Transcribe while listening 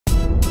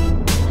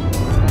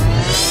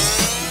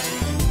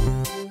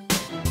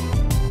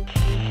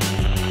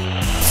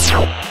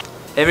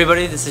Hey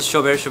everybody, this is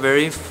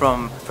Shoberi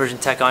from Persian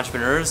Tech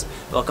Entrepreneurs.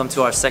 Welcome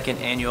to our second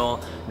annual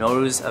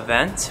Nowruz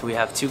event. We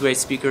have two great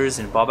speakers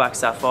in Babak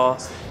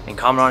Safal and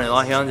Kamran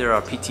Elahian. They're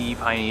our PTE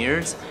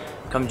pioneers.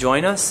 Come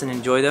join us and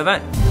enjoy the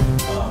event.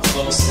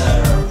 Folks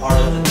that are part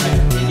of the tech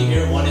community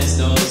here, one is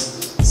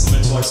those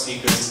similar to our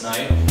speakers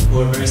tonight who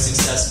are very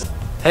successful.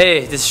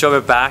 Hey, this is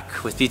Shoberi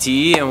back with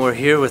PTE, and we're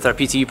here with our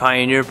PTE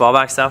pioneer,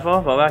 Babak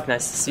Safal. Babak,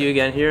 nice to see you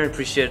again here.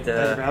 Appreciate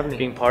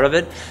being part of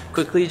it.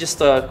 Quickly, just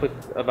quick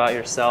about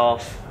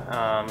yourself.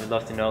 We'd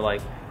love to know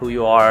who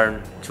you are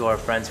and to our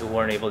friends who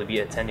weren't able to be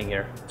attending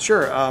here.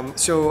 Sure.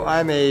 So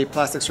I'm a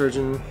plastic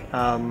surgeon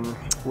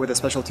with a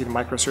specialty in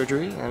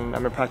microsurgery, and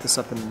I'm in practice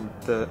up in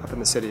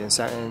the city in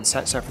San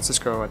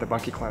Francisco at the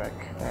Bunkie Clinic.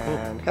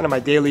 And kind of my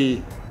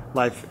daily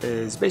life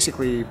is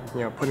basically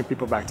putting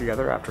people back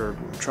together after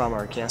trauma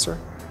or cancer.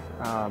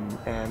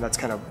 And that's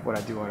kind of what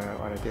I do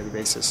on a daily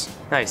basis.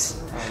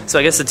 Nice. So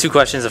I guess the two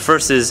questions. The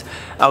first is,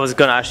 I was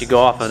going to actually go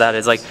off of that,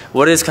 is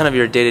what is kind of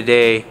your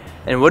day-to-day,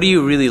 and what are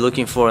you really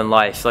looking for in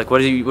life? What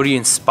are you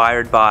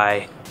inspired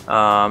by,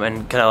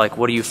 and kind of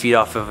what do you feed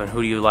off of, and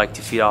who do you like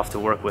to feed off to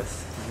work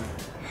with?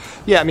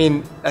 Yeah, I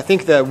mean, I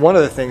think that one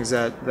of the things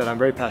that I'm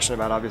very passionate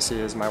about, obviously,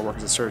 is my work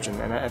as a surgeon,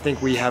 and I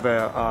think we have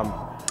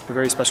a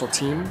very special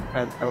team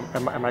at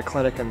my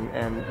clinic,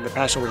 and the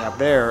passion we have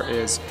there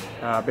is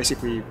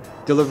basically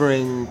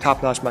delivering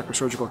top-notch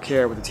microsurgical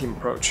care with a team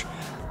approach,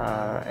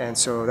 and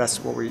so that's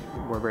what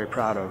we're very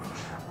proud of.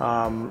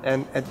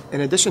 And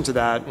in addition to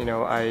that,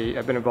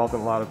 I've been involved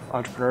in a lot of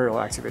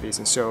entrepreneurial activities,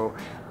 and so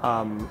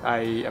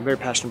I am very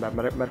passionate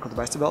about medical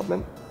device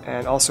development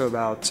and also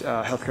about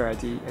healthcare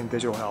ID and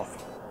digital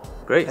health.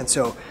 Great. And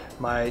so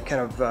my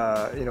kind of,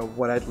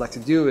 what I'd like to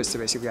do is to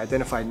basically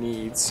identify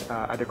needs,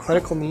 either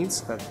clinical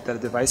needs that a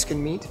device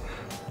can meet,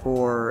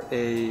 or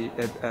a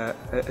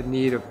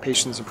need of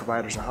patients and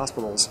providers and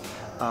hospitals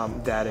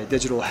that a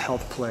digital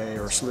health play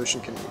or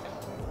solution can meet.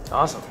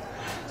 Awesome.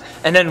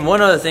 And then one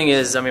other thing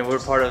is, we're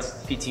part of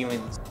PTE.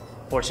 We're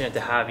fortunate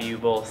to have you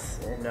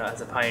both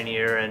as a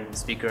pioneer and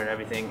speaker and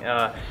everything.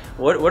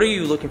 What are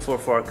you looking for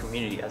our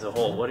community as a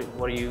whole?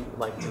 What do you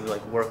like to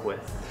work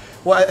with?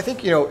 Well, I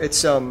think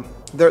it's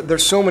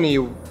there's so many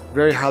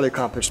very highly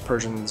accomplished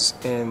Persians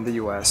in the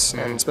U.S.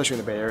 and especially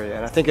in the Bay Area,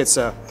 and I think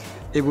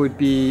it would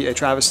be a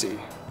travesty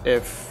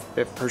if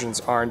Persians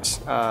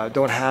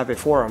don't have a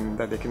forum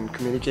that they can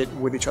communicate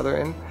with each other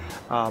in,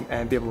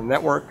 and be able to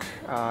network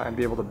and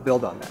be able to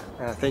build on that.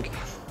 And I think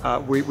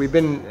we've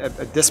been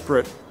a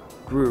disparate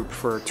group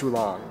for too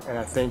long, and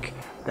I think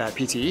that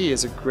PTE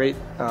is a great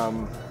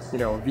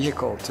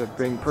vehicle to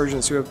bring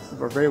Persians who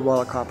are very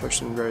well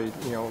accomplished and very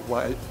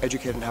well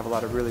educated and have a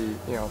lot of really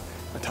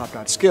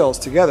top-notch skills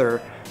together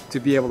to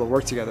be able to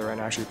work together and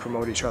actually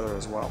promote each other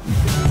as well.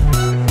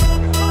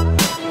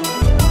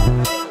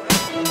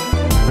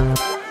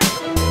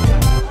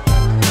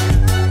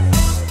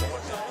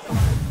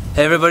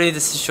 Hey everybody,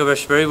 this is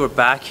Shoberi. We're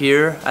back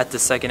here at the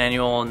second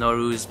annual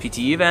Nowruz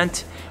PTE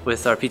event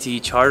with our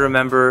PTE charter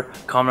member,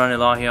 Kamran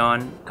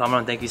Elahian.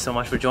 Kamran, thank you so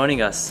much for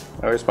joining us.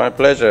 Oh, it's my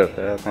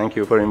pleasure. Thank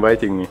you for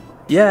inviting me.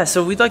 Yeah,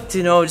 so we'd like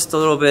to know just a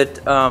little bit,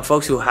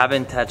 folks who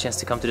haven't had a chance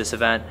to come to this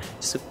event,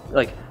 just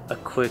a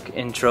quick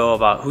intro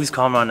about who's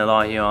Kamran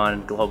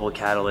Elahian, Global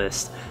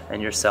Catalyst,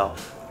 and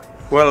yourself.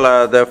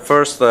 Well, the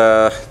first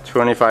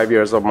 25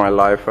 years of my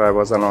life, I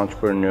was an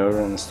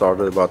entrepreneur and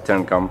started about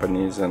 10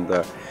 companies, and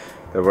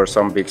there were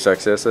some big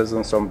successes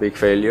and some big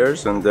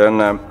failures, and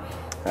then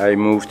I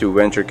moved to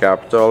venture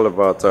capital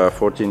about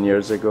 14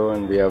 years ago,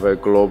 and we have a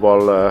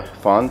global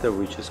fund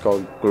which is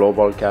called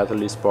Global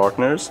Catalyst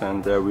Partners,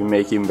 and we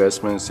make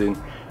investments in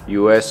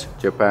US,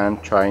 Japan,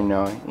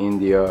 China,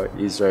 India,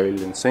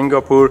 Israel, and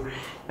Singapore.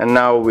 And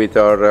now with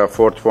our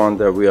fourth fund,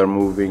 we are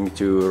moving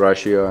to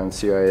Russia and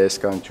CIS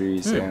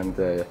countries and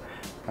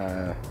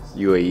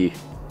UAE.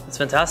 That's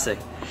fantastic.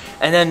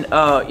 And then,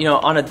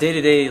 on a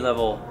day-to-day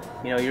level,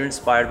 you're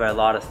inspired by a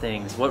lot of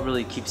things. What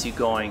really keeps you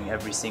going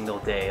every single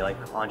day?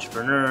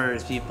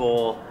 Entrepreneurs,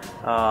 people,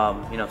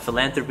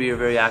 philanthropy are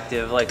very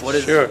active. What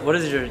is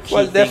your key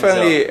Well,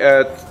 definitely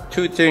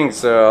two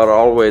things are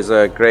always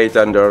great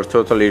and are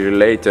totally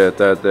related.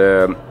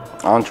 The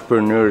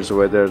entrepreneurs,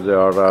 whether they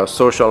are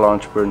social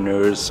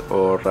entrepreneurs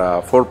or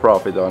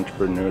for-profit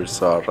entrepreneurs,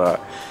 are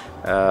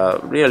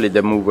really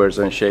the movers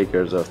and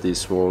shakers of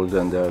this world,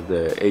 and they're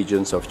the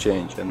agents of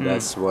change. And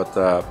that's what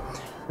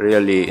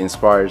really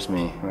inspires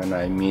me when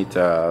I meet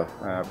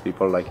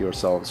people like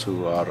yourselves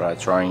who are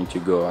trying to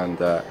go and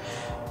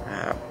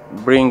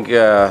bring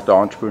the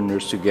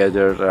entrepreneurs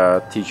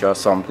together, teach us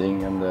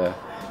something, and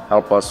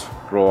help us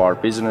grow our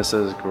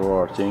businesses, grow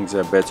our things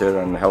better,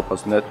 and help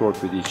us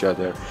network with each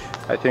other.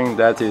 I think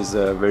that is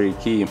very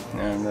key,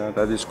 and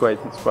that is quite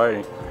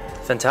inspiring.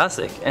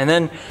 Fantastic. And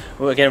then,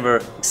 again,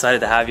 we're excited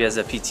to have you as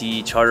a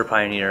PTE charter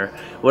pioneer.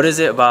 What is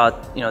it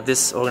about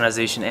this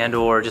organization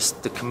and/or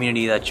just the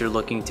community that you're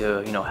looking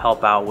to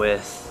help out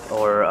with,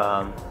 or?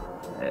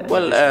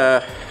 Well,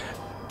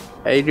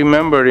 I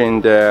remember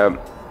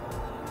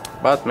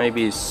about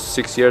maybe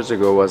 6 years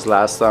ago was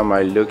last time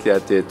I looked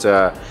at it.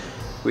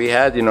 We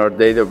had in our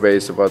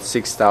database about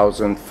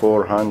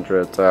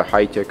 6,400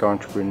 high-tech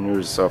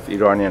entrepreneurs of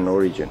Iranian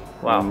origin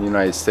in the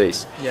United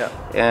States. Yeah.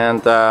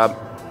 And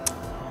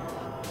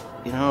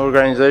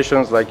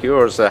organizations like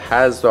yours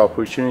has the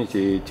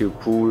opportunity to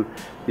pull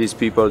these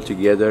people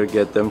together,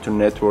 get them to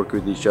network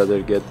with each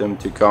other, get them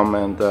to come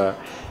and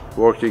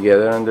work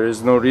together. And there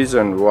is no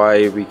reason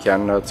why we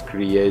cannot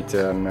create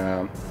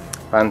a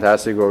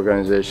fantastic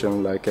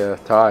organization like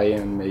TAI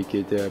and make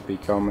it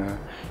become a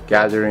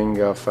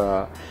gathering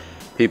of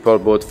people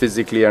both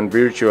physically and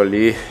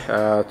virtually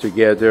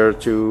together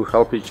to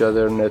help each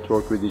other,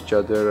 network with each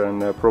other,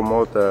 and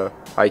promote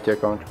high-tech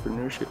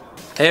entrepreneurship.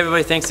 Hey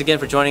everybody, thanks again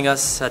for joining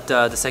us at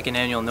the second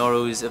annual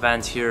Nowruz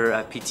event here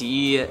at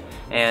PTE,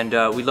 and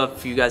we'd love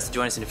for you guys to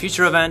join us in a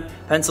future event.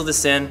 Pencil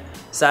this in,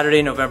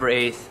 Saturday, November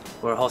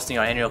 8th, we're hosting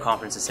our annual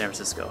conference in San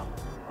Francisco.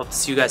 Hope to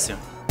see you guys soon.